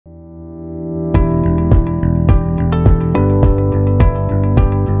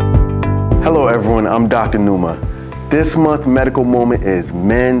Hello everyone, I'm Dr. Numa. This month's medical moment is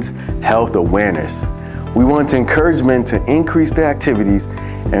Men's Health Awareness. We want to encourage men to increase their activities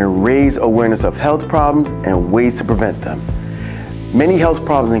and raise awareness of health problems and ways to prevent them. Many health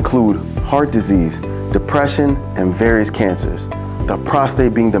problems include heart disease, depression, and various cancers, the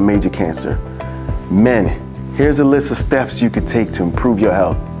prostate being the major cancer. Men, here's a list of steps you could take to improve your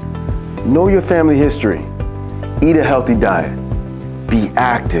health. Know your family history. Eat a healthy diet. Be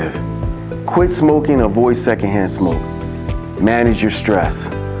active. Quit smoking and avoid secondhand smoke. Manage your stress.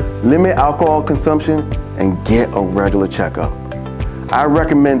 Limit alcohol consumption and get a regular checkup. I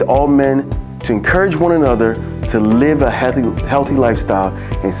recommend all men to encourage one another to live a healthy lifestyle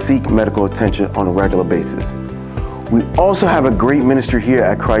and seek medical attention on a regular basis. We also have a great ministry here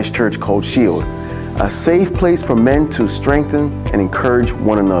at Christ Church called Shield, a safe place for men to strengthen and encourage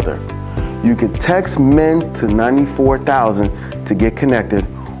one another. You can text men to 94,000 to get connected,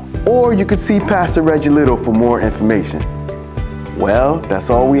 or you could see Pastor Reggie Little for more information. Well, that's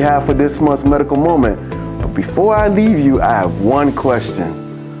all we have for this month's medical moment. But before I leave you, I have one question.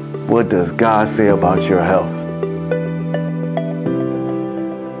 What does God say about your health?